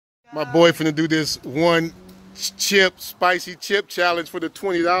My boy finna do this one spicy chip challenge for the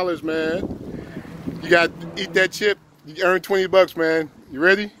 $20, man. You got to eat that chip. You earn $20, man. You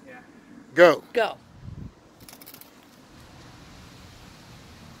ready? Yeah. Go. Go.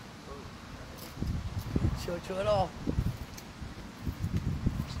 Chew it all.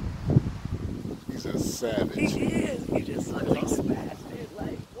 He's a savage. He is. He just like smashed it.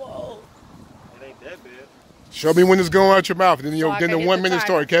 Like, whoa. It ain't that bad. Show me when it's going out your mouth, and then, So then the 1 minute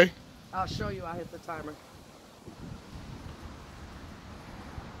start, okay? I'll show you. I'll hit the timer.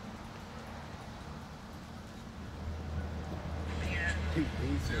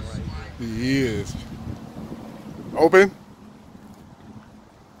 He is. Open.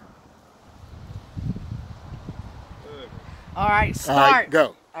 All right, start. All right,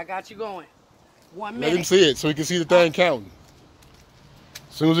 go. I got you going. 1 minute. Let him see it so he can see the thing counting.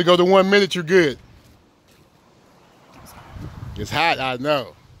 As soon as it goes to 1 minute, you're good. It's hot, I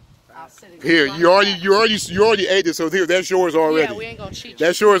know. Here, you already ate it, so here, that's yours already. Yeah, we ain't gonna cheat.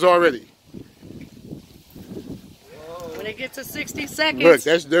 That's yours already. When it gets to 60 seconds.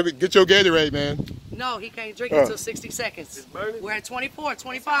 Look, get your Gatorade, man. No, he can't drink until 60 seconds. We're at 24,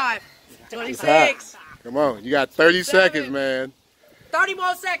 25, 26. Come on, you got 30 seconds, man. 30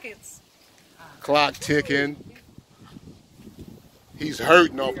 more seconds. Clock ticking. He's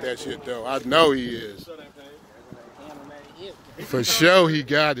hurting off that shit, though. I know he is. For sure, he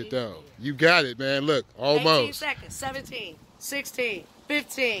got it, though. You got it, man. Look, 18 almost. seconds. 17, 16,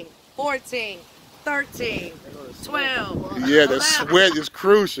 15, 14, 13, 12. Yeah, the 11, sweat is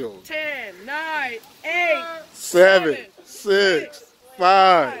crucial. 10, 9, 8, 7, 6,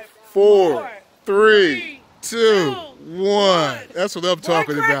 5, 4, 3, 2, 1. That's what I'm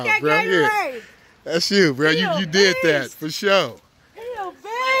talking about, bro. Yeah. That's you, bro. You did that, for sure. He a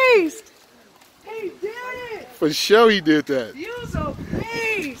beast. He did it. For sure he did that. You's a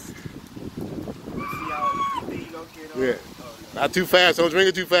beast. Yeah. Not too fast. Don't drink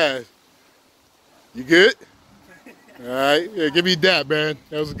it too fast. You good? All right. Yeah, give me that, man.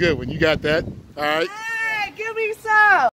 That was a good one. You got that. All right. Hey, give me some.